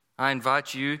I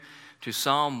invite you to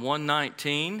Psalm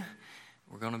 119.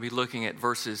 We're going to be looking at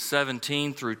verses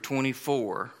 17 through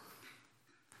 24.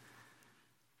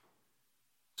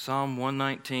 Psalm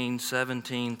 119,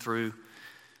 17 through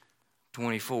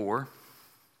 24.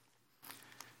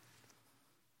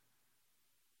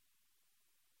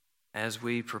 As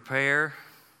we prepare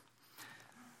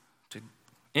to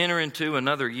enter into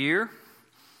another year,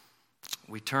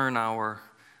 we turn our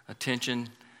attention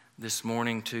this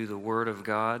morning to the Word of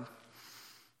God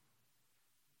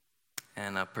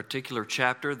and a particular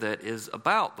chapter that is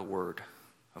about the Word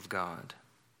of God.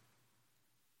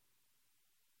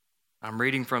 I'm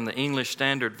reading from the English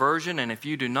Standard Version, and if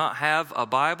you do not have a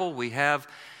Bible, we have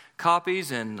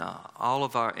copies in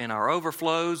our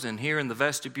overflows and here in the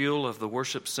vestibule of the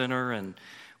worship center, and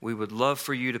we would love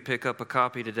for you to pick up a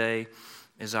copy today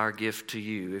as our gift to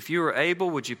you. If you are able,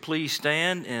 would you please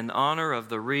stand in honor of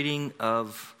the reading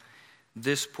of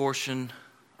this portion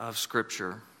of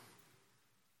Scripture.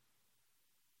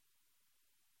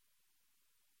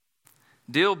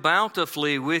 Deal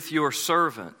bountifully with your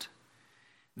servant,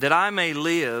 that I may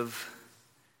live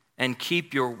and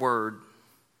keep your word.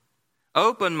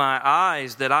 Open my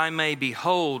eyes that I may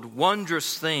behold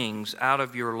wondrous things out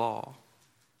of your law.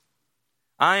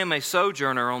 I am a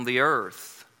sojourner on the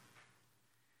earth.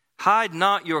 Hide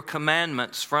not your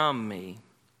commandments from me.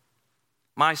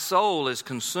 My soul is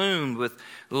consumed with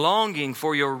longing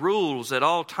for your rules at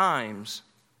all times.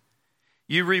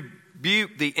 You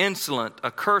rebuke the insolent,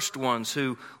 accursed ones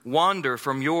who wander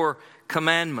from your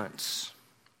commandments.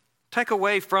 Take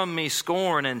away from me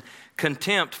scorn and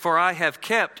contempt, for I have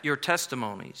kept your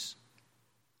testimonies.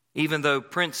 Even though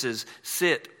princes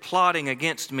sit plotting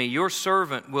against me, your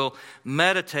servant will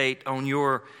meditate on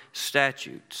your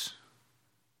statutes.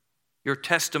 Your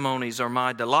testimonies are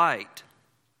my delight.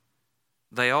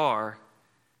 They are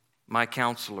my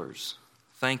counselors.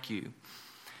 Thank you.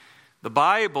 The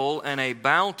Bible and a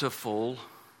bountiful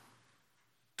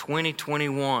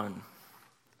 2021.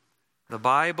 The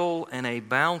Bible and a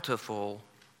bountiful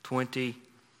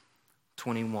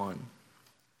 2021.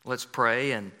 Let's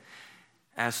pray and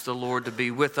ask the Lord to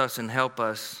be with us and help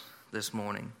us this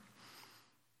morning.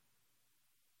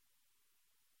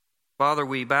 Father,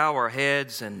 we bow our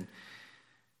heads and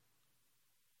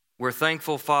we're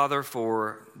thankful, Father,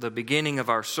 for the beginning of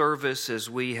our service as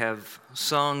we have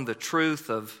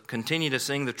continue to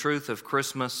sing the truth of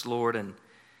Christmas, Lord. And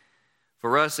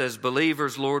for us as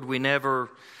believers, Lord, we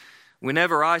never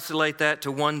isolate that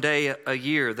to one day a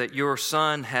year that your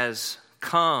Son has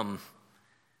come.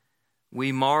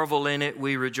 We marvel in it,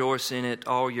 we rejoice in it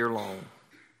all year long.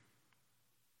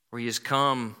 For he has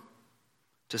come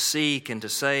to seek and to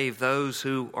save those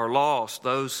who are lost,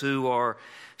 those who are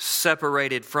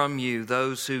separated from you,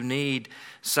 those who need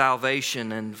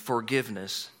salvation and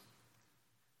forgiveness.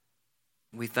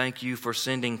 We thank you for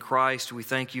sending Christ. We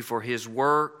thank you for his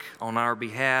work on our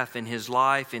behalf in his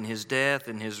life, in his death,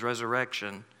 in his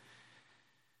resurrection.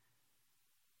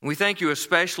 We thank you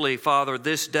especially, Father,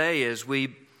 this day as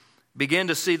we begin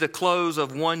to see the close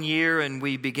of one year and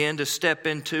we begin to step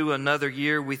into another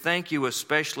year. We thank you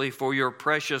especially for your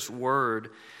precious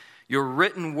word, your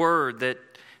written word that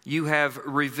you have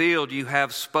revealed, you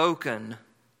have spoken,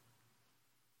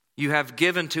 you have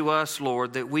given to us,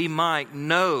 Lord, that we might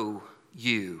know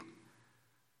you,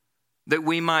 that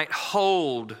we might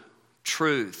hold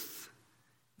truth,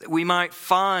 that we might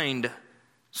find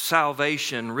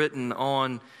salvation written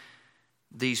on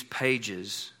these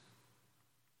pages.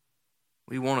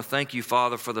 We want to thank you,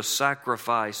 Father, for the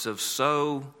sacrifice of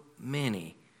so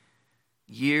many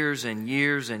years and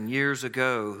years and years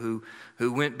ago who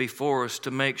went before us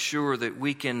to make sure that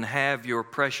we can have your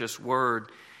precious word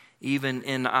even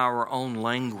in our own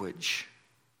language,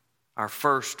 our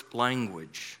first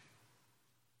language.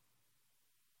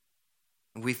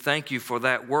 We thank you for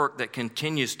that work that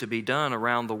continues to be done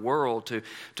around the world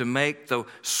to make the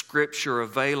Scripture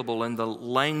available in the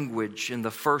language, in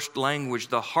the first language,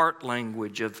 the heart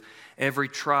language of every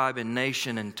tribe and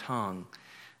nation and tongue.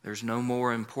 There's no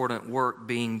more important work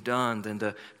being done than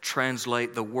to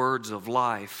translate the words of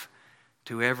life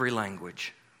to every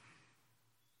language.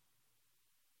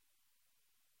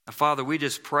 Father, we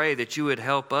just pray that you would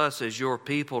help us as your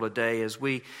people today as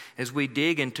we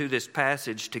dig into this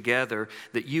passage together,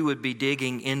 that you would be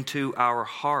digging into our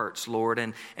hearts, Lord,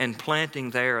 and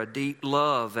planting there a deep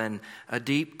love and a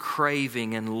deep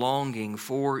craving and longing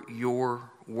for your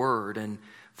word and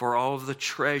for all of the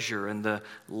treasure and the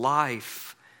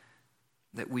life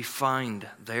that we find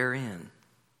therein.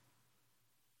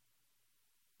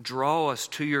 Draw us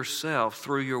to yourself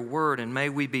through your word, and may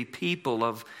we be people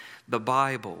of the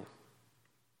Bible.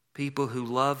 People who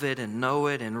love it and know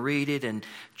it and read it and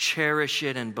cherish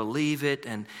it and believe it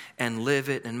and live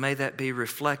it. And may that be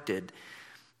reflected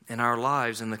in our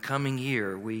lives in the coming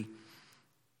year. We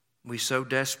so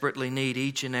desperately need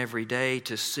each and every day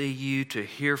to see you, to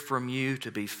hear from you,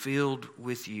 to be filled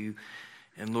with you.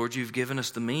 And Lord, you've given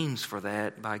us the means for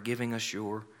that by giving us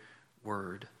your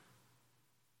word.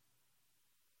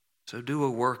 So do a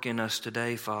work in us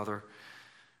today, Father,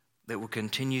 that will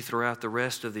continue throughout the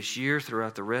rest of this year,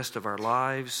 throughout the rest of our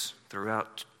lives,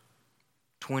 throughout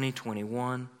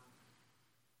 2021.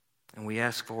 And we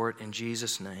ask for it in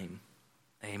Jesus' name.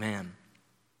 Amen.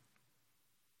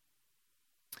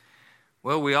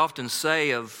 Well, we often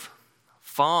say of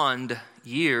fond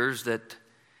years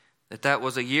that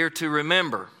was a year to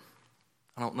remember.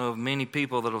 I don't know of many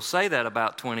people that will say that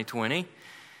about 2020,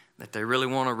 that they really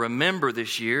want to remember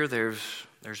this year.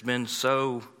 There's been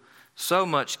so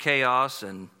much chaos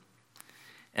and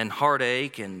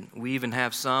heartache, and we even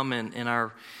have some in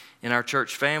our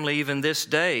church family even this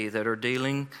day that are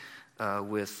dealing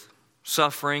with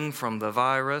suffering from the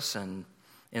virus and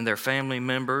in their family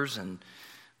members and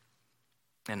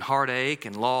heartache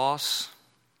and loss.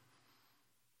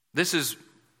 This has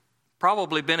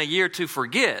probably been a year to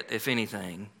forget, if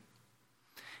anything.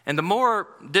 And the more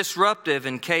disruptive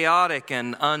and chaotic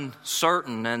and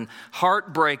uncertain and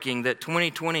heartbreaking that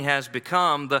 2020 has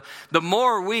become, the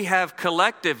more we have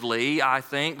collectively, I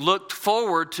think, looked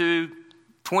forward to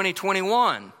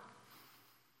 2021.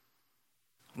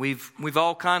 We've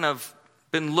all kind of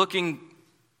been looking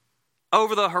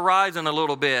over the horizon a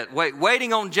little bit,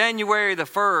 waiting on January the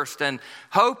 1st and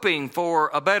hoping for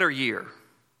a better year.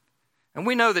 And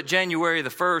we know that January the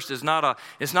 1st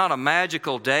is not a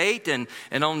magical date, and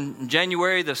on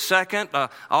January the 2nd,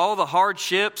 all the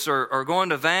hardships are going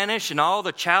to vanish, and all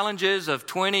the challenges of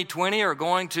 2020 are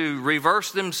going to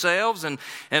reverse themselves, and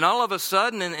all of a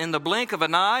sudden, in the blink of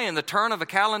an eye and the turn of a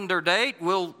calendar date,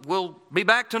 we'll be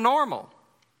back to normal.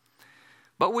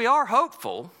 But we are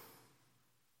hopeful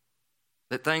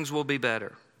that things will be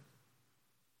better.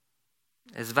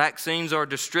 As vaccines are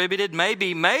distributed,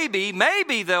 maybe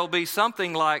there'll be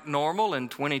something like normal in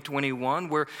 2021.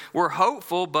 We're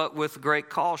hopeful, but with great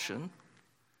caution.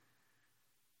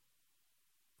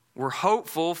 We're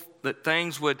hopeful that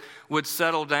things would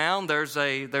settle down. There's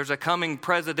a coming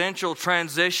presidential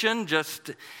transition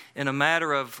just in a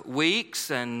matter of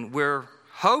weeks, and we're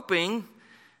hoping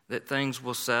that things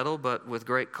will settle, but with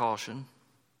great caution.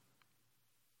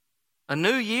 A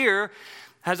new year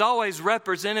has always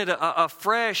represented a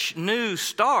fresh, new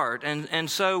start. And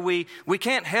so we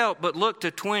can't help but look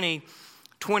to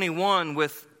 2021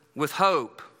 with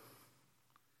hope.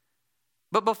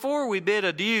 But before we bid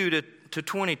adieu to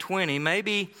 2020,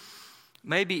 maybe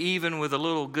even with a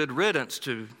little good riddance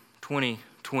to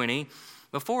 2020,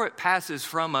 before it passes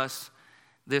from us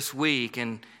this week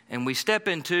and we step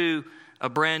into a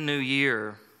brand new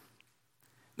year,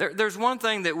 there's one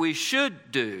thing that we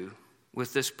should do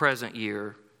with this present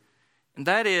year, and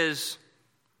that is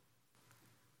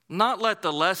not let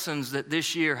the lessons that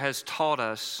this year has taught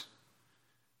us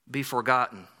be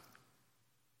forgotten.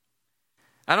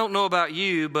 I don't know about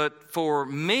you, but for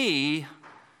me,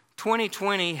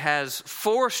 2020 has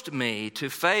forced me to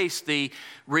face the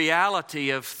reality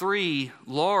of 3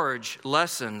 large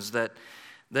lessons that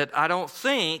I don't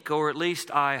think, or at least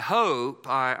I hope,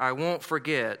 I won't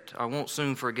forget, I won't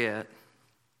soon forget.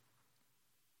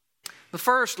 The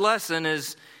first lesson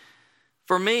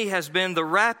for me, has been the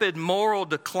rapid moral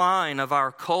decline of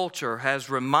our culture has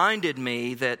reminded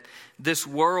me that this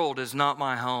world is not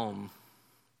my home.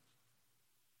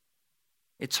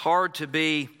 It's hard to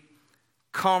be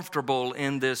comfortable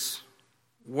in this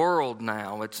world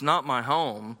now. It's not my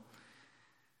home.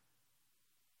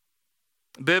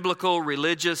 Biblical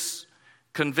religious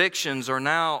convictions are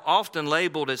now often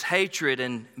labeled as hatred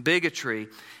and bigotry.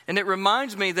 And it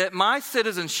reminds me that my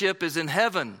citizenship is in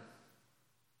heaven.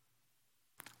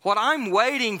 What I'm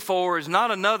waiting for is not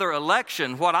another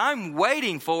election. What I'm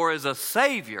waiting for is a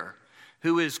Savior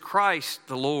who is Christ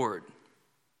the Lord.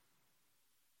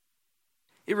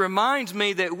 It reminds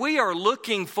me that we are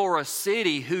looking for a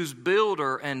city whose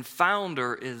builder and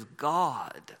founder is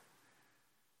God.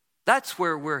 That's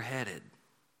where we're headed.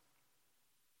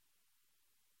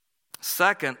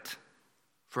 Second,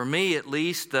 for me at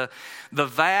least, the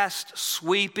vast,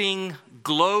 sweeping,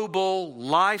 global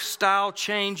lifestyle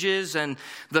changes and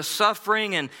the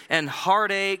suffering and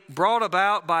heartache brought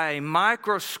about by a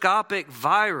microscopic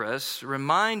virus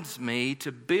reminds me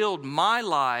to build my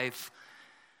life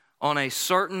on a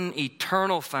certain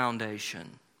eternal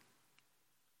foundation.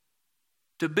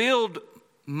 To build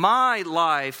my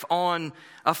life on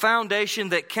a foundation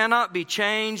that cannot be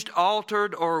changed,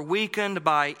 altered, or weakened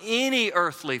by any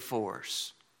earthly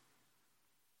force.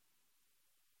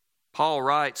 Paul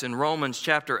writes in Romans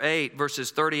chapter 8,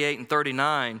 verses 38 and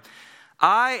 39,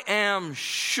 I am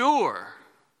sure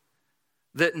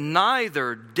that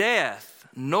neither death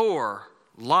nor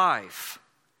life,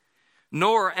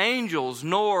 nor angels,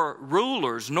 nor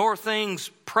rulers, nor things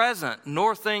present,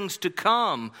 nor things to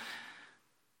come.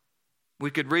 We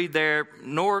could read there,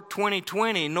 nor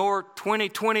 2020, nor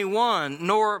 2021,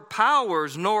 nor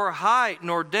powers, nor height,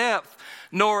 nor depth,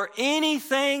 nor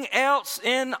anything else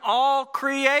in all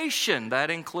creation,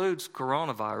 that includes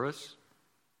coronavirus,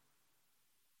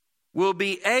 will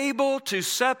be able to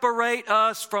separate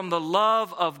us from the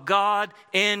love of God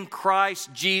in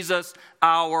Christ Jesus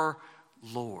our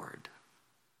Lord.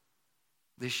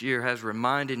 This year has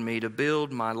reminded me to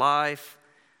build my life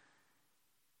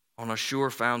on a sure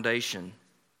foundation.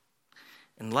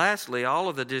 And lastly, all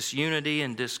of the disunity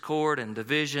and discord and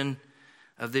division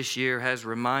of this year has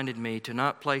reminded me to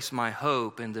not place my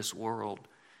hope in this world.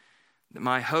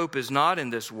 My hope is not in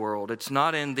this world. It's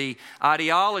not in the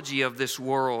ideology of this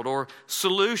world or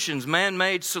solutions,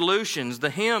 man-made solutions. The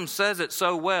hymn says it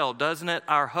so well, doesn't it?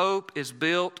 Our hope is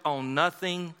built on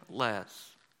nothing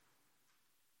less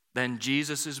than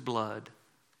Jesus' blood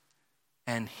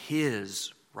and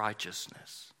His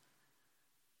righteousness.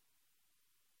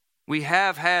 We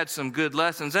have had some good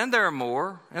lessons, and there are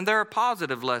more, and there are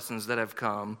positive lessons that have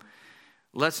come.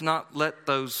 Let's not let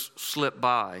those slip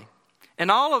by.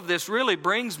 And all of this really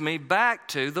brings me back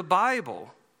to the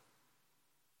Bible.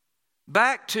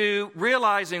 Back to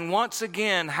realizing once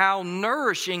again how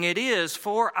nourishing it is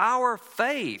for our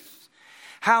faith.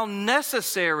 How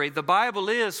necessary the Bible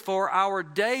is for our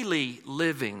daily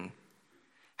living.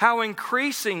 How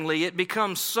increasingly it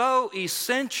becomes so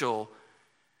essential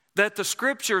that the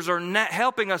Scriptures are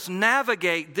helping us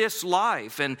navigate this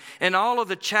life and all of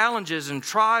the challenges and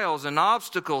trials and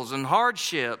obstacles and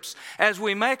hardships as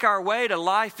we make our way to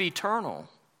life eternal.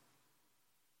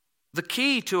 The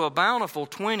key to a bountiful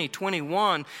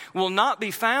 2021 will not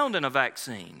be found in a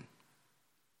vaccine.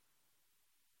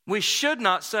 We should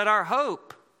not set our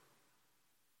hope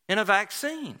in a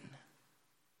vaccine.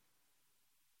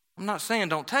 I'm not saying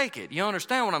don't take it. You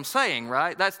understand what I'm saying,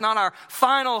 right? That's not our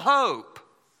final hope.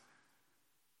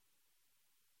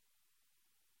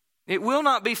 It will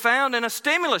not be found in a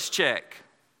stimulus check.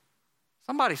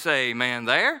 Somebody say amen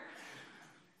there.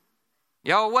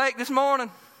 Y'all awake this morning?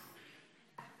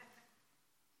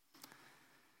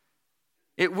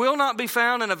 It will not be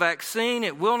found in a vaccine.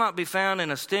 It will not be found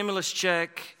in a stimulus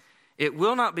check. It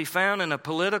will not be found in a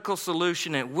political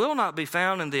solution. It will not be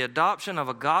found in the adoption of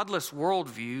a godless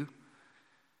worldview.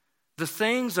 The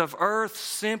things of earth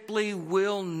simply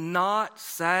will not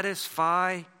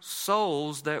satisfy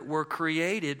souls that were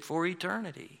created for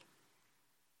eternity.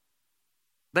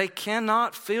 They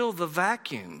cannot fill the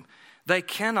vacuum. They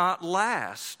cannot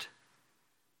last.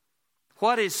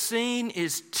 What is seen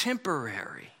is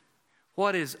temporary.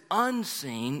 What is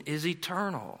unseen is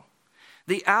eternal.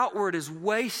 The outward is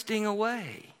wasting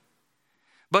away.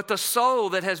 But the soul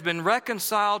that has been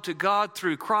reconciled to God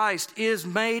through Christ is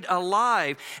made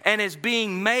alive and is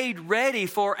being made ready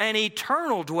for an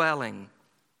eternal dwelling.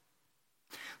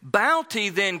 Bounty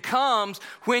then comes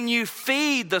when you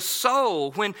feed the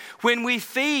soul, when we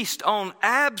feast on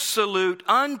absolute,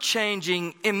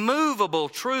 unchanging, immovable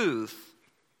truth.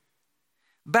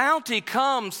 Bounty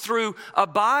comes through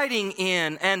abiding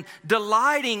in and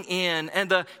delighting in and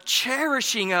the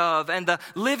cherishing of and the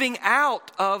living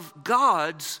out of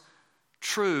God's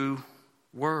true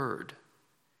word.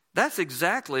 That's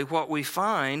exactly what we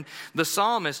find the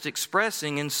psalmist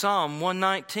expressing in Psalm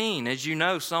 119. As you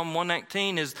know, Psalm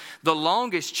 119 is the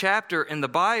longest chapter in the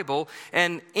Bible.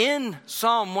 And in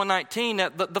Psalm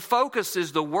 119, the focus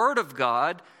is the Word of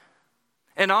God.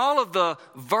 And all of the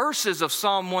verses of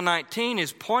Psalm 119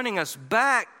 is pointing us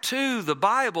back to the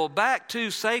Bible, back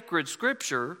to sacred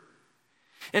Scripture.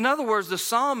 In other words, the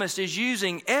psalmist is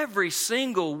using every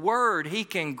single word he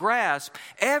can grasp,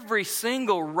 every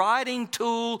single writing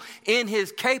tool in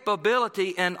his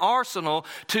capability and arsenal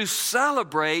to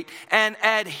celebrate and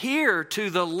adhere to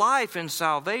the life and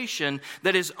salvation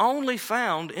that is only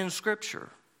found in Scripture.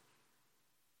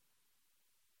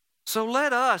 So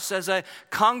let us as a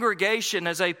congregation,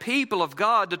 as a people of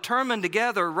God, determine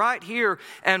together right here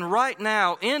and right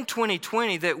now in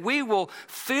 2020 that we will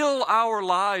fill our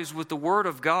lives with the Word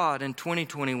of God in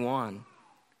 2021.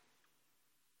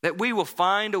 That we will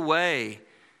find a way,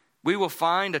 we will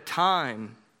find a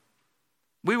time,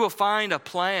 we will find a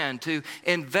plan to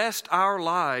invest our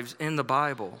lives in the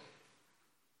Bible.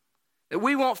 That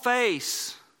we won't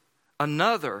face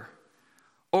another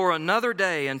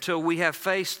day until we have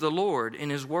faced the Lord in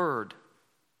His Word.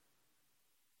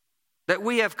 That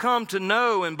we have come to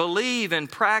know and believe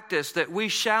and practice that we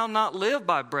shall not live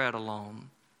by bread alone,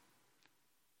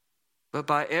 but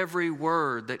by every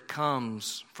word that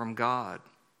comes from God.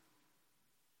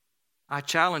 I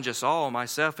challenge us all,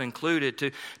 myself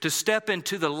included, to step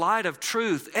into the light of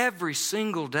truth every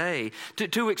single day,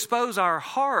 to expose our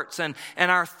hearts and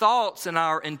our thoughts and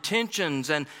our intentions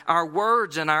and our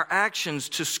words and our actions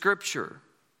to Scripture.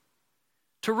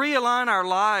 To realign our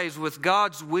lives with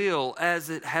God's will as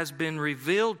it has been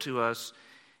revealed to us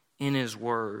in His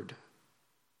Word.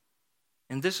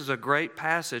 And this is a great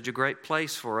passage, a great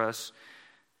place for us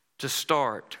to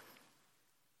start.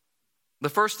 The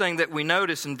first thing that we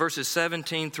notice in verses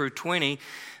 17 through 20,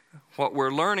 what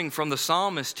we're learning from the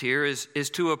psalmist here is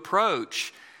to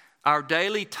approach our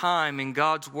daily time in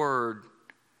God's Word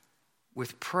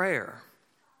with prayer.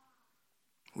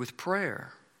 With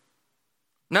prayer.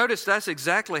 Notice that's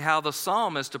exactly how the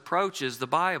psalmist approaches the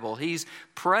Bible. He's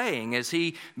praying as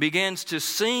he begins to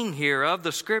sing here of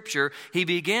the Scripture. He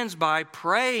begins by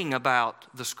praying about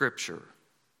the Scripture.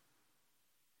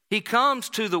 He comes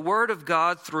to the Word of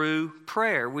God through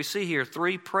prayer. We see here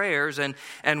 3 prayers and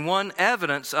one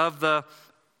evidence of the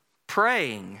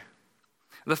praying.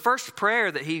 The first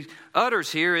prayer that he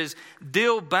utters here is,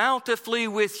 "Deal bountifully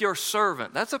with your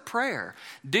servant." That's a prayer.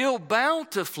 Deal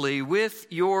bountifully with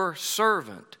your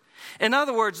servant. In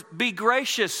other words, be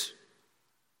gracious.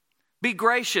 Be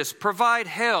gracious. Provide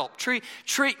help.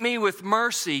 Treat me with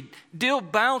mercy. Deal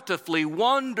bountifully,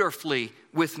 wonderfully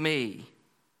with me.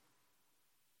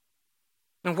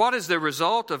 And what is the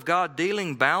result of God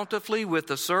dealing bountifully with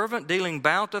the servant, dealing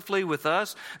bountifully with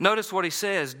us? Notice what he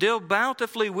says, deal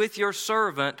bountifully with your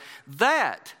servant,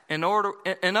 that, in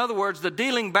other words, the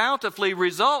dealing bountifully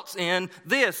results in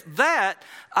this, that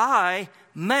I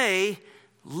may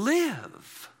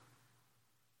live.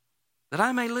 That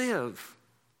I may live.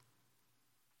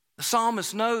 The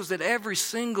psalmist knows that every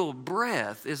single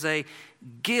breath is a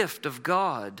gift of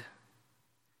God.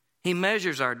 He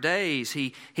measures our days.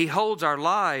 He holds our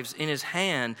lives in His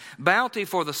hand. Bounty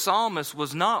for the psalmist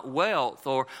was not wealth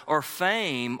or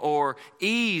fame or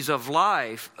ease of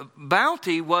life.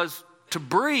 Bounty was to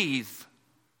breathe,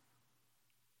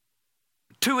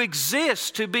 to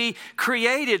exist, to be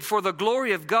created for the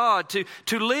glory of God,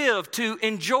 to live, to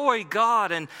enjoy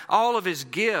God and all of His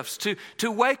gifts,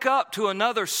 to wake up to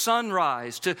another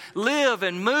sunrise, to live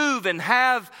and move and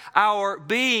have our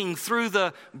being through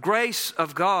the grace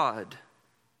of God.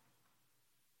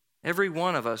 Every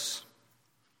one of us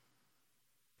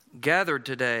gathered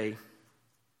today,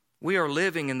 we are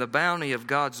living in the bounty of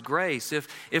God's grace, if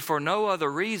for no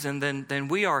other reason than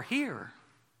we are here.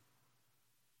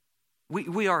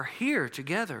 We are here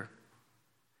together.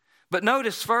 But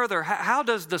notice further, how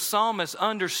does the psalmist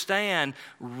understand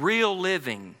real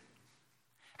living?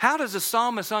 How does the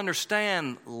psalmist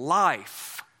understand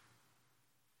life?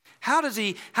 How does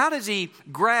he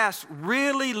grasp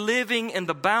really living in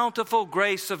the bountiful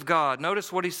grace of God?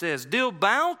 Notice what he says, deal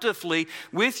bountifully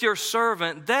with your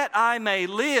servant that I may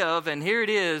live, and here it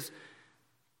is,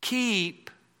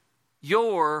 keep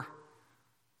your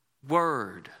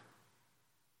word.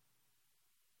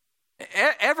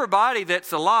 Everybody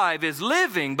that's alive is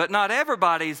living, but not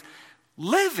everybody's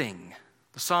living.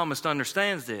 The psalmist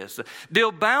understands this.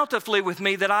 Deal bountifully with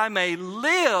me that I may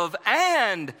live,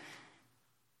 and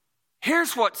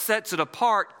here's what sets it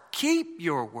apart. Keep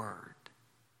your word.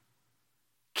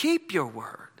 Keep your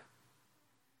word.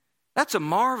 That's a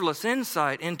marvelous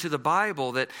insight into the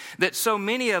Bible that so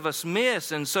many of us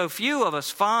miss and so few of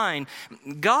us find.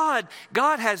 God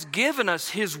has given us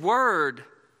His word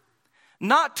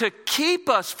not to keep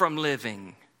us from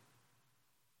living,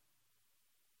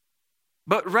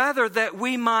 but rather that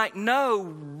we might know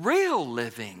real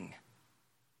living,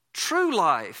 true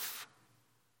life.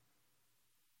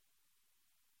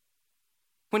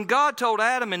 When God told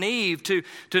Adam and Eve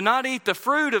to not eat the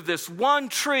fruit of this one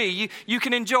tree, you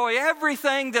can enjoy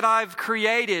everything that I've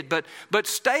created, but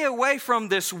stay away from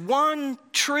this one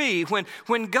tree.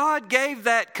 When God gave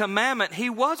that commandment, He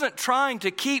wasn't trying to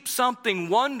keep something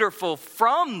wonderful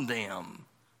from them.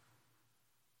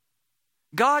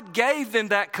 God gave them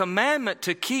that commandment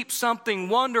to keep something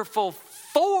wonderful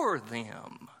for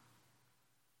them.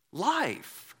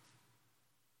 Life.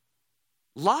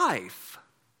 Life.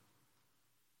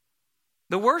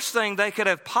 The worst thing they could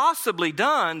have possibly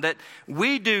done that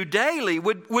we do daily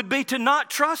would be to not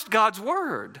trust God's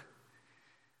word,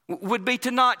 would be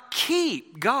to not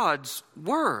keep God's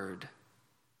word.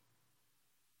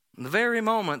 The very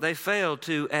moment they failed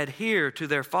to adhere to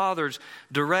their father's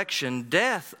direction,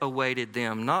 death awaited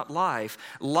them, not life.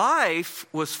 Life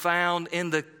was found in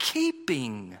the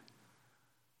keeping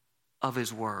of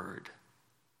his word.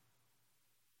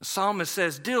 The psalmist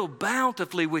says, "Deal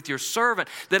bountifully with your servant,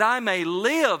 that I may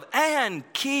live and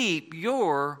keep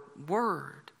your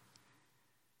word."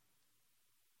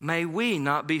 May we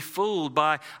not be fooled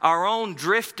by our own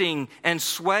drifting and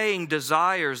swaying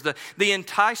desires, the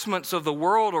enticements of the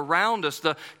world around us,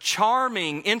 the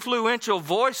charming, influential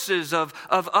voices of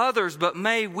others, but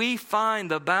may we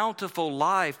find the bountiful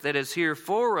life that is here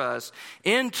for us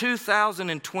in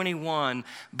 2021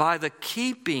 by the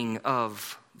keeping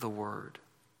of the word.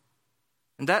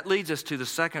 And that leads us to the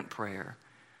second prayer.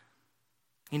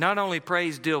 He not only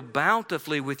prays, "Deal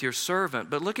bountifully with your servant,"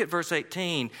 but look at verse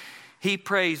 18. He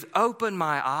prays, "Open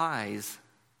my eyes.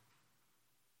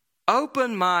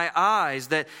 Open my eyes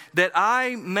that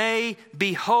I may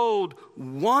behold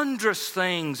wondrous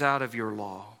things out of your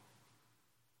law."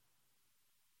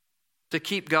 To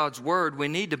keep God's word, we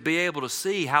need to be able to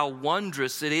see how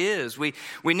wondrous it is. We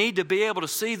need to be able to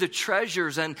see the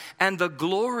treasures and the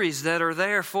glories that are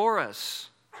there for us.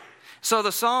 So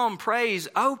the psalm prays,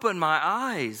 "Open my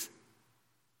eyes.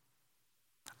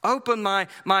 Open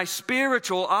my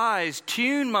spiritual eyes,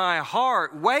 tune my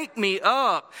heart, wake me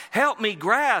up, help me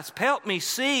grasp, help me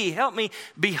see, help me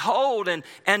behold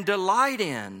and delight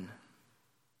in."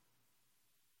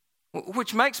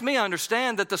 Which makes me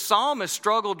understand that the psalmist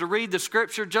struggled to read the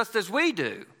scripture just as we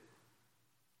do.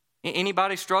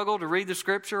 Anybody struggle to read the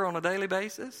scripture on a daily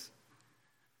basis?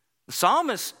 The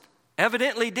psalmist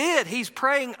evidently did. He's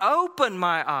praying, "Open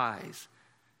my eyes."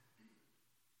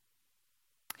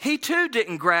 He too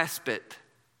didn't grasp it.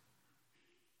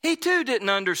 He too didn't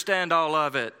understand all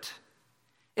of it.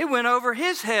 It went over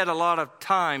his head a lot of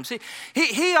times.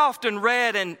 He often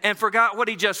read and forgot what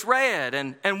he just read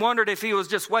and wondered if he was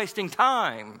just wasting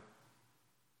time.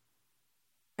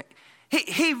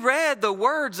 He read the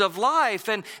words of life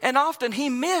and often he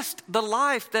missed the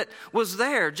life that was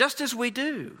there, just as we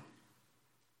do.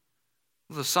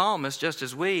 The psalmist, just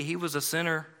as he was a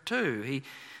sinner too.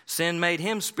 Sin made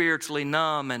him spiritually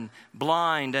numb and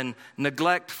blind and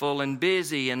neglectful and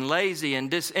busy and lazy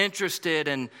and disinterested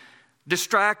and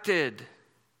distracted,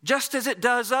 just as it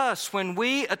does us when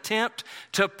we attempt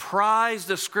to prize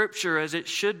the scripture as it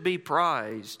should be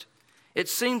prized. It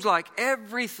seems like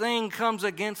everything comes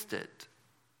against it.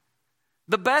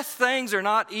 The best things are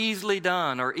not easily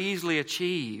done or easily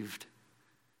achieved.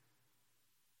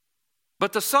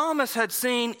 But the psalmist had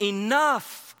seen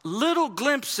enough little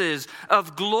glimpses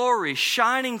of glory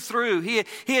shining through. He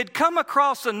had come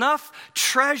across enough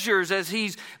treasures as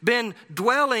he's been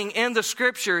dwelling in the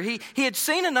scripture. He had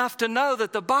seen enough to know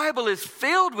that the Bible is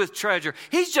filled with treasure.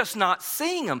 He's just not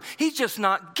seeing them. He's just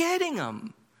not getting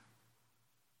them.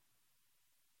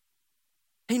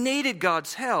 He needed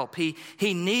God's help. He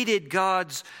needed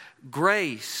God's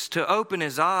grace to open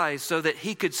his eyes so that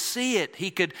he could see it,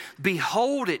 he could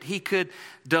behold it, he could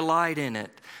delight in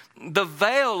it. The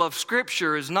veil of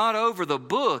Scripture is not over the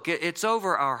book, it's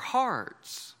over our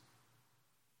hearts.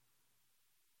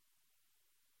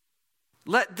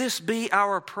 Let this be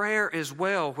our prayer as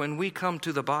well when we come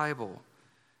to the Bible.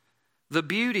 The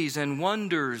beauties and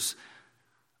wonders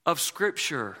of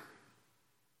Scripture,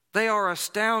 they are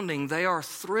astounding, they are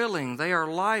thrilling, they are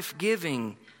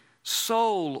life-giving,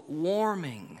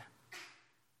 soul-warming.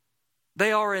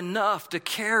 They are enough to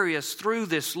carry us through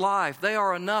this life. They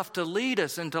are enough to lead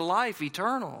us into life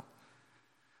eternal.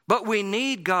 But we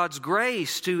need God's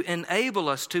grace to enable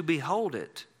us to behold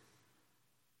it.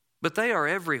 But they are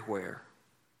everywhere.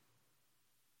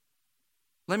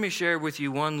 Let me share with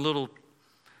you one little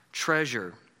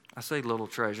treasure. I say little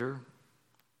treasure.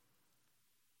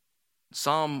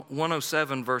 Psalm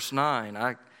 107, verse 9.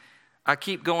 I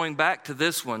keep going back to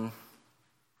this one.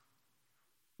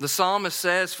 The psalmist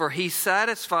says, "For he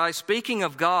satisfies," speaking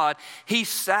of God, "he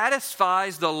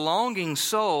satisfies the longing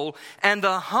soul, and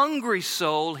the hungry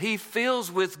soul he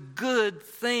fills with good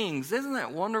things." Isn't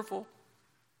that wonderful?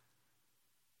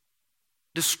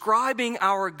 Describing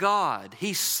our God,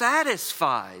 he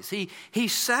satisfies. He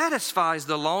satisfies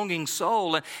the longing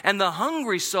soul, and the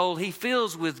hungry soul he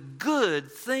fills with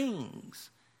good things.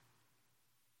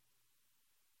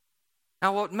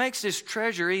 Now, what makes this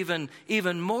treasure even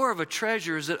more of a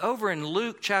treasure is that over in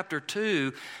Luke chapter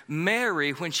 2,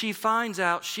 Mary, when she finds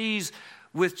out she's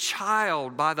with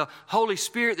child by the Holy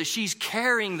Spirit, that she's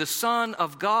carrying the Son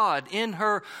of God in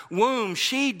her womb,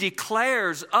 she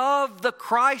declares of the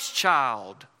Christ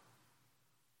child.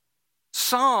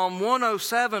 Psalm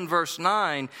 107, verse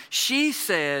 9, she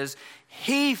says,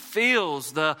 He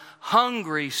fills the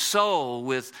hungry soul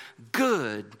with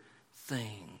good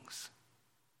things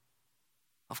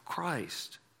of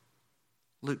Christ.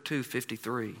 Luke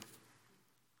 2:53.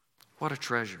 What a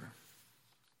treasure.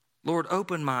 Lord,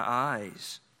 open my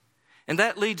eyes. And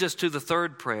that leads us to the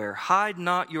third prayer. Hide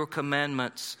not your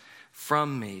commandments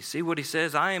from me. See what he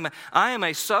says? I am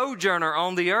a sojourner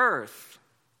on the earth.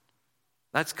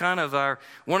 That's kind of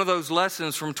one of those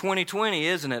lessons from 2020,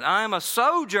 isn't it? I am a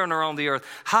sojourner on the earth.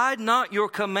 Hide not your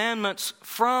commandments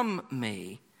from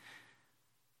me.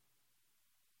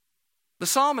 The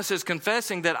psalmist is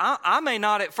confessing that I may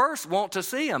not at first want to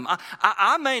see them.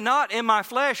 I may not in my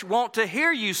flesh want to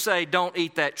hear you say, don't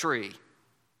eat that tree.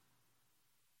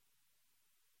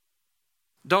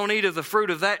 Don't eat of the fruit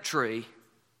of that tree.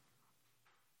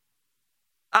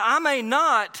 I may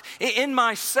not, in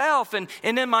myself and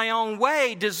in my own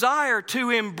way, desire to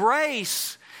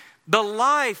embrace the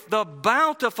life, the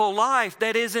bountiful life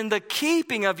that is in the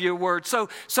keeping of your word. So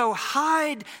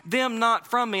hide them not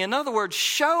from me. In other words,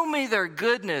 show me their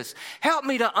goodness. Help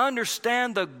me to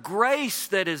understand the grace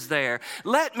that is there.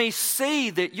 Let me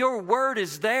see that your word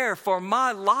is there for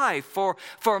my life,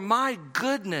 for my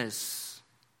goodness.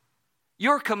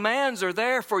 Your commands are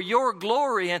there for your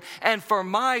glory and for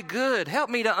my good. Help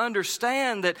me to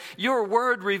understand that your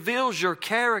word reveals your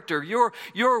character.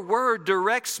 Your word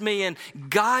directs me and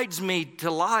guides me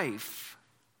to life.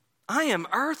 I am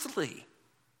earthly.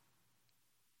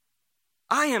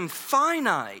 I am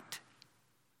finite.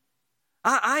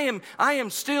 I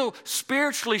am still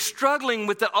spiritually struggling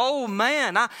with the old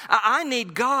man. I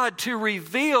need God to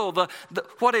reveal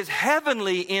what is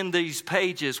heavenly in these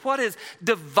pages, what is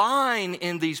divine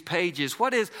in these pages,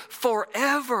 what is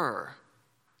forever.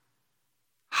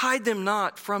 Hide them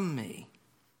not from me.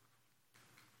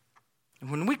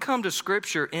 And when we come to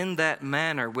Scripture in that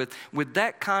manner, with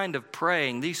that kind of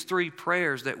praying, these three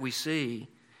prayers that we see,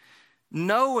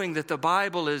 knowing that the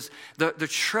Bible is the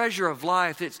treasure of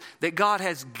life that God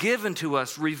has given to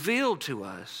us, revealed to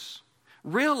us,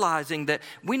 realizing that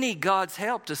we need God's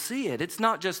help to see it. It's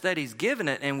not just that He's given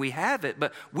it and we have it,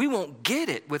 but we won't get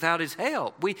it without His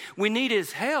help. We need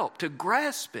His help to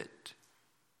grasp it.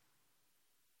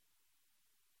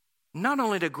 Not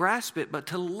only to grasp it, but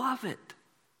to love it.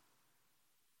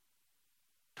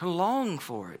 To long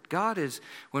for it.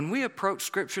 When we approach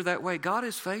Scripture that way, God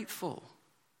is faithful.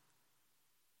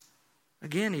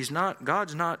 Again,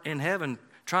 God's not in heaven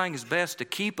trying His best to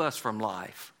keep us from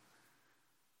life.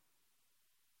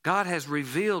 God has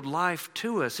revealed life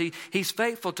to us. He's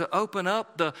faithful to open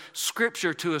up the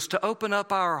Scripture to us, to open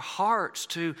up our hearts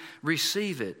to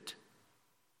receive it.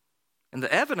 And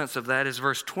the evidence of that is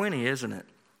verse 20, isn't it?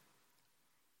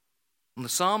 And the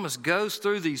psalmist goes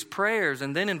through these prayers,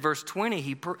 and then in verse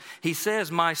 20 he says,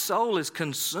 my soul is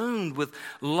consumed with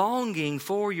longing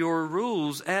for your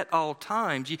rules at all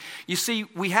times. You see,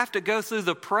 we have to go through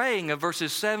the praying of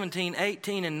verses 17,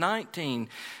 18, and 19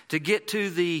 to get to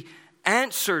the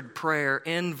answered prayer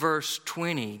in verse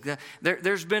 20.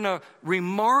 There's been a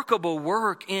remarkable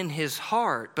work in his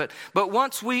heart, but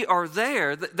once we are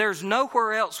there, there's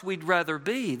nowhere else we'd rather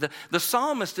be. The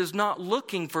psalmist is not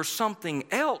looking for something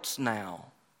else now.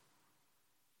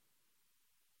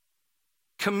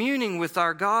 Communing with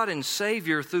our God and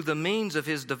Savior through the means of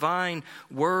His divine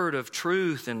word of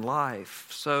truth and life.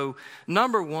 So,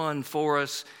 number one for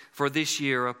us for this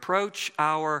year, approach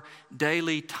our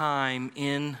daily time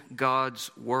in God's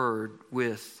word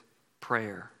with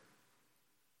prayer.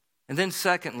 And then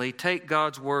secondly, take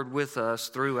God's word with us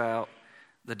throughout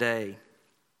the day.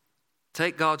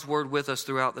 Take God's word with us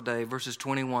throughout the day, verses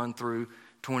 21 through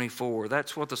 24.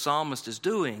 That's what the psalmist is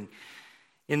doing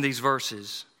in these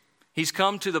verses. He's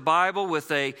come to the Bible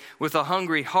with a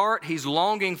hungry heart. He's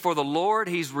longing for the Lord.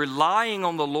 He's relying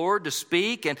on the Lord to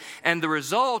speak. And the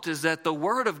result is that the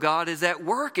Word of God is at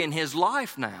work in his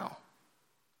life now.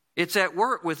 It's at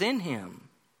work within him.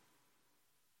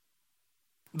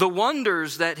 The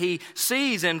wonders that he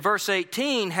sees in verse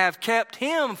 18 have kept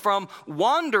him from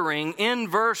wandering in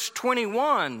verse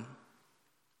 21.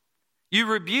 You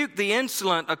rebuke the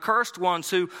insolent, accursed ones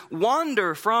who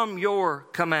wander from your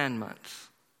commandments.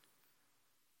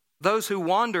 Those who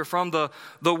wander from the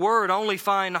word only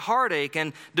find heartache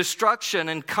and destruction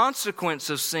and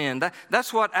consequence of sin.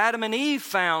 That's what Adam and Eve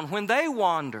found when they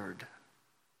wandered.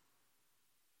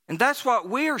 And that's what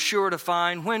we're sure to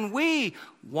find when we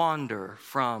wander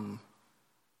from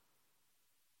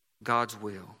God's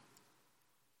will.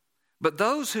 But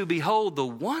those who behold the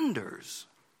wonders,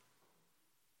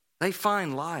 they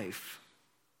find life.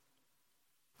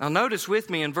 Now notice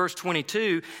with me in verse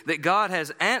 22 that God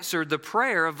has answered the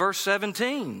prayer of verse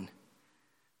 17.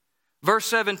 Verse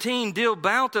 17, deal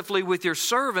bountifully with your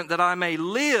servant that I may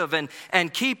live and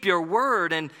keep your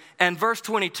word. And verse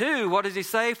 22, what does he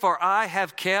say? For I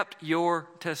have kept your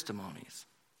testimonies.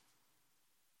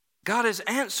 God has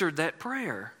answered that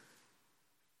prayer.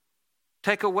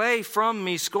 Take away from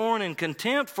me scorn and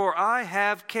contempt, for I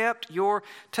have kept your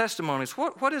testimonies.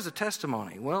 What is a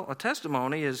testimony? Well, a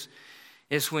testimony is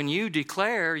when you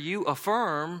declare, you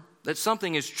affirm that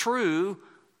something is true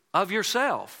of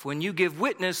yourself. When you give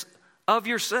witness of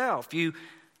yourself, you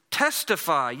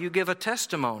testify, you give a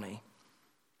testimony.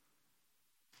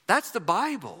 That's the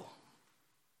Bible.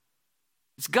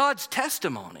 It's God's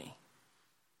testimony.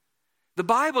 The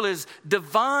Bible is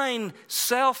divine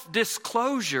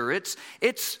self-disclosure.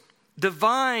 It's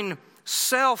divine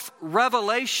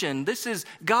self-revelation. This is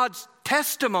God's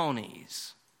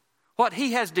testimonies. What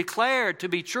He has declared to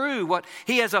be true, what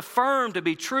He has affirmed to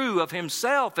be true of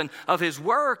Himself and of His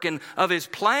work and of His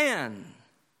plan.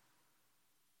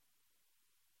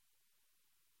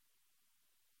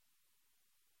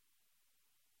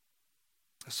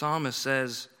 The psalmist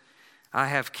says, I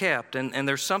have kept. And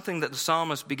there's something that the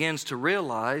psalmist begins to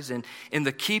realize in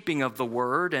the keeping of the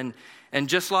word. And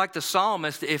just like the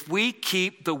psalmist, if we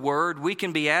keep the word, we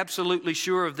can be absolutely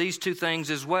sure of these two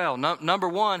things as well. Number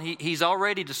one, he's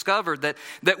already discovered that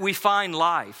we find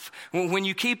life. When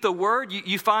you keep the word,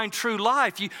 you find true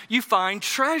life. You find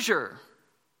treasure.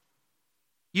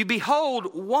 You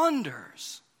behold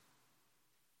wonders.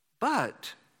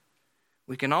 But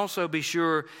we can also be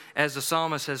sure, as the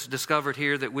psalmist has discovered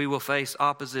here, that we will face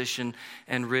opposition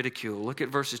and ridicule. Look at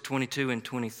verses 22 and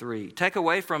 23. Take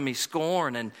away from me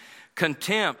scorn and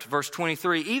contempt, verse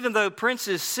 23, even though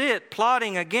princes sit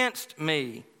plotting against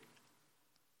me.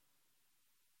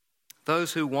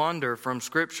 Those who wander from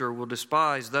Scripture will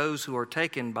despise those who are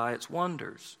taken by its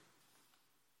wonders.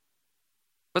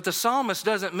 But the psalmist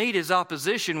doesn't meet his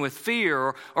opposition with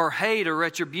fear or hate or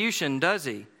retribution, does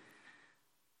he?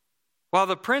 While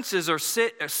the princes are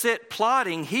sit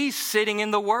plotting, he's sitting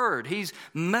in the Word. He's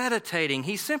meditating.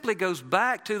 He simply goes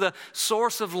back to the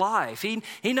source of life. He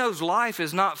knows life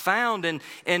is not found in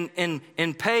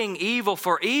paying evil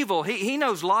for evil. He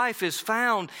knows life is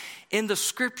found in the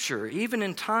Scripture, even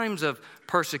in times of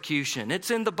persecution.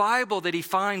 It's in the Bible that he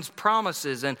finds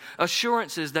promises and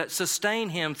assurances that sustain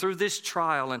him through this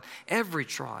trial and every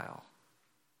trial.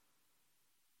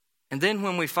 And then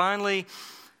when we finally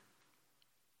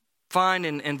find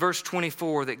in verse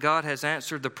 24 that God has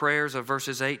answered the prayers of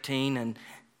verses 18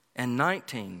 and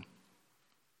 19.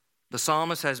 The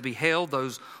psalmist has beheld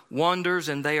those wonders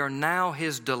and they are now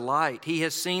his delight. He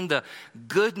has seen the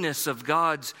goodness of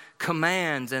God's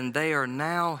commands and they are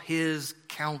now his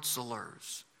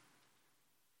counselors.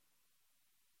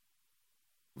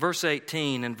 Verse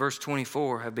 18 and verse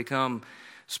 24 have become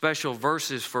special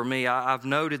verses for me. I've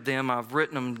noted them. I've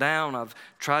written them down. I've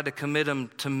tried to commit them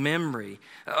to memory.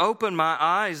 Open my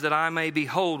eyes that I may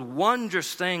behold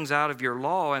wondrous things out of your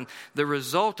law. And the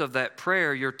result of that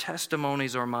prayer, your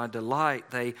testimonies are my delight.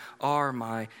 They are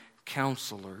my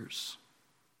counselors.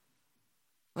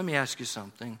 Let me ask you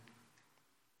something.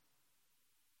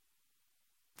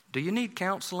 Do you need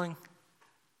counseling?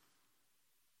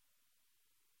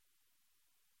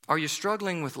 Are you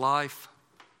struggling with life?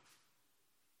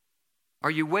 Are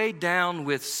you weighed down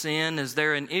with sin? Is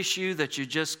there an issue that you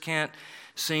just can't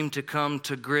seem to come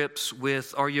to grips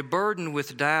with? Are you burdened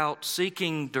with doubt,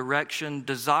 seeking direction,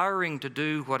 desiring to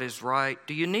do what is right?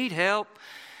 Do you need help?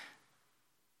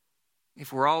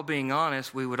 If we're all being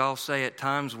honest, we would all say at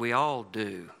times we all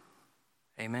do.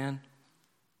 Amen?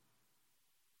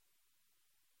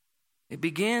 It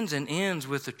begins and ends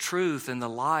with the truth and the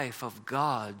life of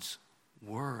God's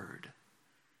Word.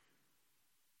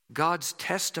 God's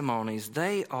testimonies,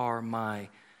 they are my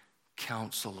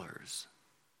counselors.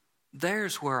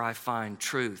 There's where I find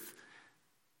truth.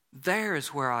 There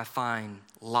is where I find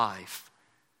life.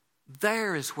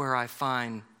 There is where I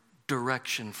find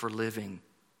direction for living.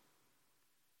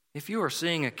 If you are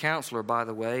seeing a counselor, by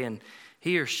the way, and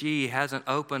he or she hasn't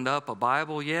opened up a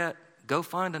Bible yet, go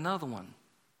find another one.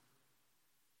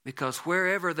 Because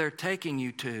wherever they're taking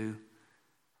you to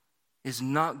is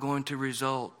not going to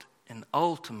result in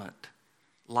ultimate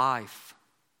life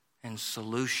and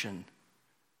solution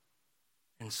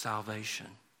and salvation.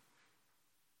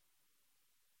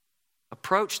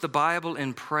 Approach the Bible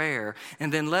in prayer,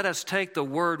 and then let us take the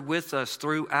Word with us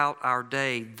throughout our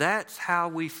day. That's how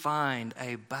we find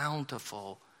a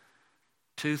bountiful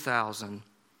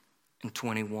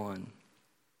 2021.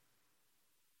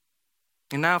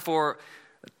 And now for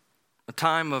a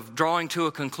time of drawing to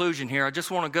a conclusion here, I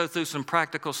just want to go through some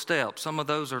practical steps. Some of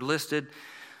those are listed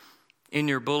in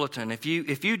your bulletin. If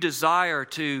you desire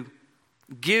to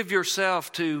give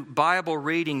yourself to Bible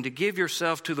reading, to give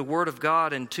yourself to the Word of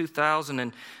God in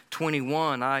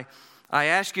 2021. I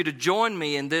ask you to join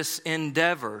me in this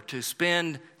endeavor to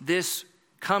spend this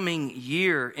coming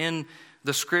year in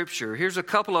the Scripture. Here's a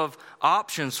couple of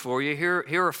options for you.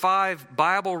 Here are 5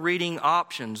 Bible reading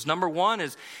options. Number 1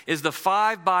 is the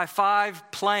 5x5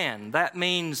 plan. That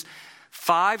means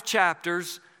 5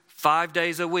 chapters, 5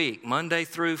 days a week, Monday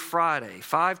through Friday.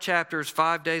 5 chapters,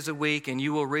 5 days a week, and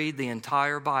you will read the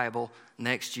entire Bible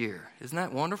next year. Isn't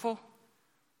that wonderful?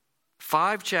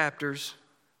 5 chapters,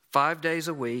 5 days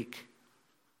a week,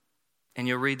 and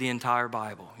you'll read the entire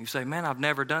Bible. You say, man, I've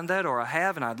never done that, or I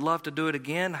have, and I'd love to do it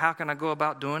again. How can I go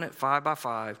about doing it?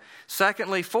 5x5.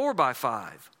 Secondly,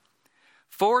 4x5.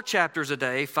 4 chapters a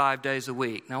day, 5 days a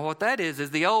week. Now, what that is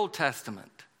the Old Testament.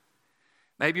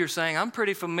 Maybe you're saying, I'm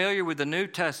pretty familiar with the New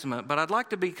Testament, but I'd like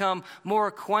to become more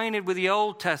acquainted with the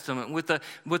Old Testament, with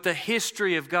the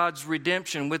history of God's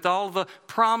redemption, with all the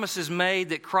promises made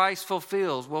that Christ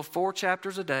fulfills. Well, 4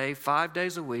 chapters a day, 5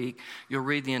 days a week, you'll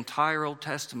read the entire Old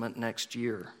Testament next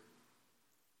year.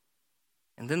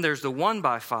 And then there's the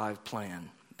 1x5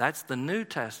 plan. That's the New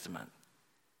Testament.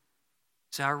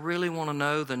 See, I really want to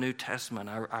know the New Testament.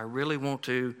 I really want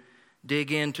to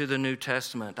dig into the New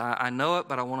Testament. I know it,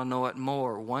 but I want to know it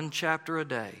more. 1 chapter a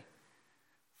day,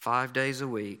 5 days a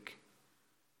week,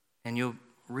 and you'll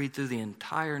read through the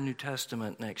entire New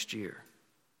Testament next year.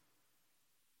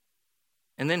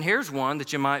 And then here's one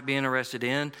that you might be interested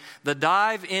in, the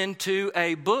dive into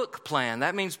a book plan.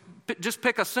 That means just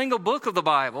pick a single book of the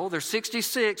Bible. There's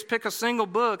 66. Pick a single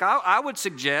book. I would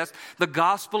suggest the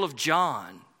Gospel of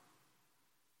John.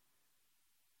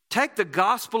 Take the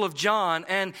Gospel of John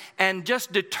and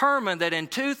just determine that in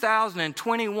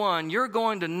 2021, you're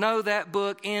going to know that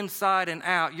book inside and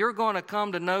out. You're going to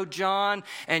come to know John,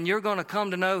 and you're going to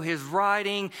come to know his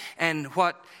writing and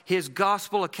what his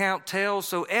gospel account tells.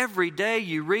 So every day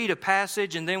you read a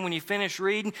passage, and then when you finish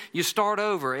reading, you start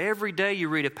over. Every day you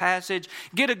read a passage.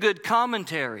 Get a good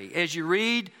commentary. As you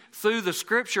read through the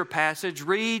Scripture passage,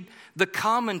 read the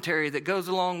commentary that goes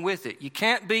along with it. You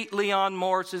can't beat Leon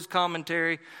Morris's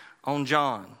commentary on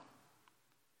John.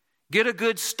 Get a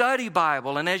good study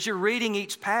Bible, and as you're reading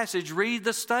each passage, read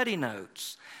the study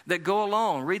notes that go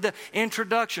along. Read the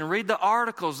introduction. Read the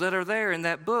articles that are there in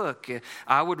that book.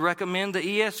 I would recommend the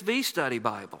ESV study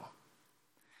Bible.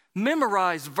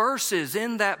 Memorize verses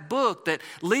in that book that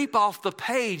leap off the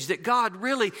page that God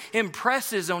really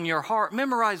impresses on your heart.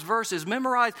 Memorize verses.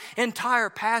 Memorize entire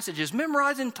passages.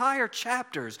 Memorize entire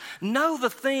chapters. Know the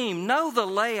theme. Know the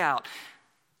layout.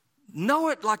 Know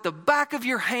it like the back of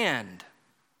your hand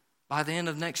by the end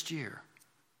of next year.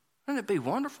 Wouldn't it be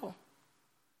wonderful?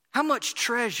 How much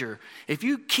treasure, if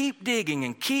you keep digging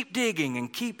and keep digging and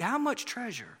how much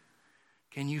treasure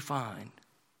can you find?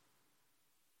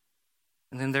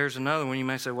 And then there's another one. You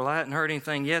may say, well, I hadn't heard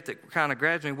anything yet that kind of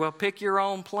grabs me. Well, pick your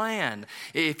own plan.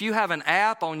 If you have an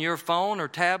app on your phone or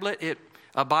tablet,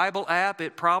 a Bible app,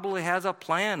 it probably has a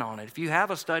plan on it. If you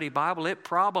have a study Bible, it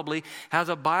probably has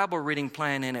a Bible reading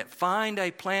plan in it. Find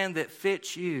a plan that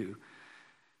fits you.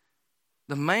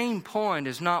 The main point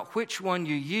is not which one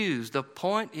you use. The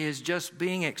point is just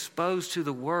being exposed to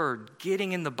the Word,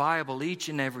 getting in the Bible each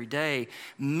and every day,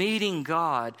 meeting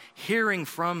God, hearing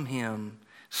from Him,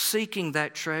 seeking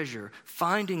that treasure,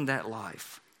 finding that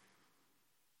life.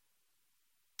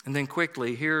 And then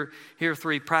quickly, here are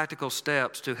 3 practical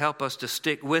steps to help us to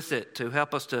stick with it, to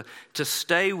help us to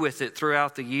stay with it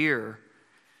throughout the year.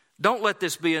 Don't let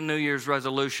this be a New Year's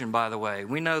resolution, by the way.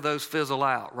 We know those fizzle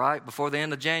out, right? Before the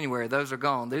end of January, those are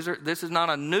gone. This is not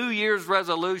a New Year's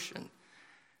resolution.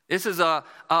 This is a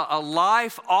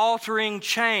life-altering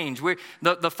change.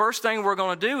 The first thing we're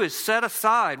going to do is set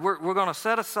aside. We're going to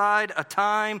set aside a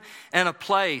time and a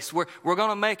place. We're going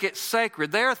to make it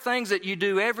sacred. There are things that you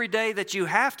do every day that you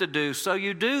have to do, so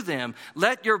you do them.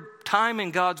 Let your time in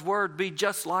God's Word be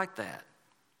just like that.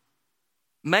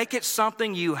 Make it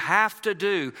something you have to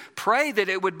do. Pray that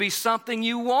it would be something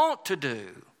you want to do.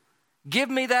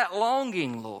 Give me that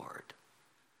longing, Lord.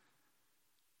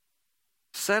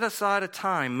 Set aside a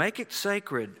time. Make it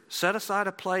sacred. Set aside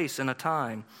a place and a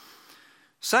time.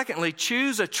 Secondly,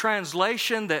 choose a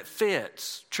translation that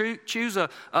fits. Choose a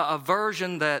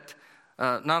version that,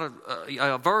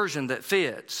 a version that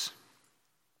fits.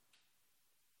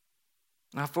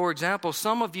 Now, for example,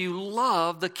 some of you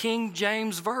love the King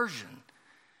James Version.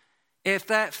 If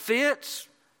that fits,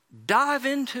 dive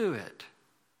into it.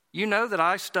 You know that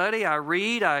I study, I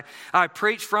read, I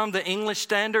preach from the English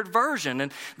Standard Version.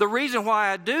 And the reason why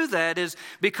I do that is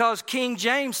because King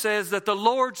James says that the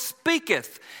Lord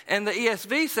speaketh, and the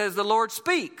ESV says the Lord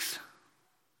speaks.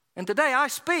 And today I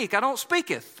speak, I don't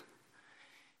speaketh.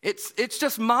 It's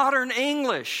just modern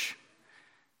English.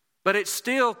 But it's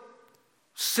still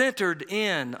centered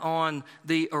in on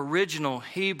the original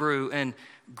Hebrew and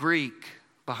Greek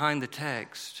behind the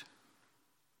text.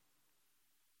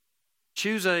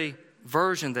 Choose a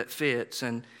version that fits.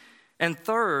 And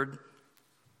third,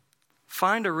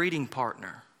 find a reading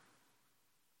partner.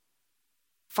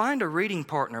 Find a reading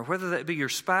partner, whether that be your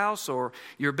spouse or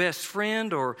your best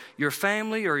friend or your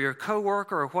family or your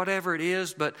coworker or whatever it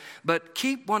is, but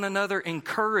keep one another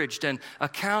encouraged and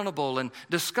accountable and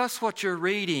discuss what you're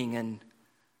reading and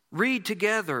read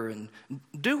together and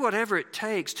do whatever it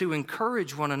takes to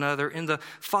encourage one another in the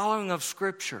following of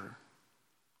Scripture.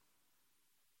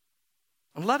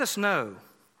 And let us know.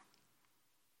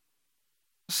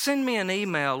 Send me an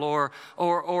email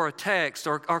or a text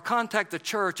or contact the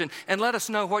church and let us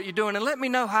know what you're doing and let me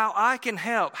know how I can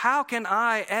help. How can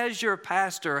I, as your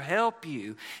pastor, help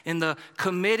you in the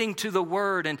committing to the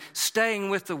Word and staying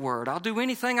with the Word? I'll do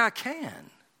anything I can,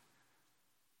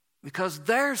 because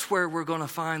there's where we're going to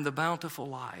find the bountiful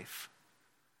life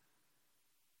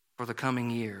for the coming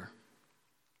year.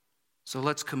 So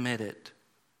let's commit it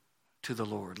to the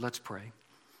Lord. Let's pray.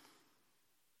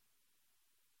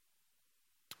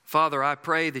 Father, I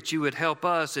pray that you would help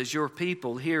us as your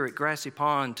people here at Grassy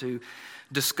Pond to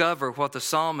discover what the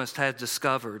psalmist had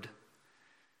discovered,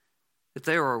 that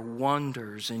there are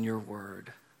wonders in your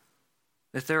word,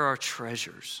 that there are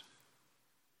treasures,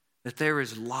 that there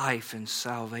is life and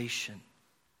salvation,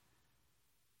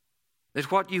 that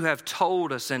what you have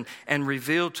told us and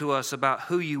revealed to us about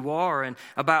who you are and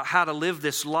about how to live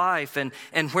this life and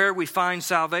where we find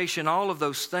salvation, all of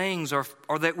those things are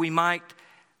that we might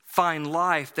find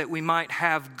life, that we might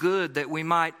have good, that we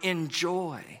might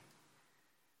enjoy,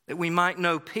 that we might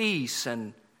know peace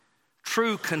and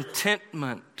true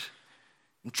contentment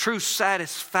and true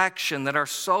satisfaction, that our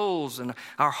souls and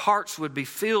our hearts would be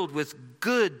filled with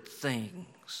good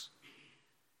things.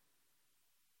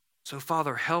 So,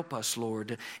 Father, help us,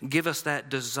 Lord. Give us that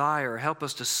desire. Help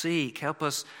us to seek. Help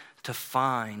us to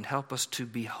find. Help us to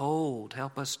behold.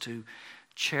 Help us to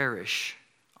cherish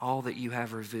all that you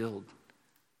have revealed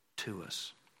to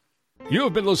us. You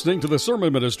have been listening to the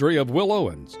sermon ministry of Will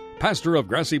Owens, pastor of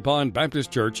Grassy Pond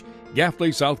Baptist Church,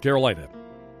 Gaffney, South Carolina.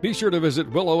 Be sure to visit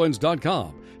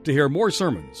willowens.com to hear more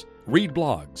sermons, read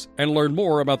blogs, and learn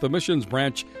more about the missions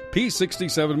branch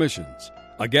P67 Missions.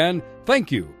 Again,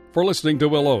 thank you for listening to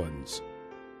Will Owens.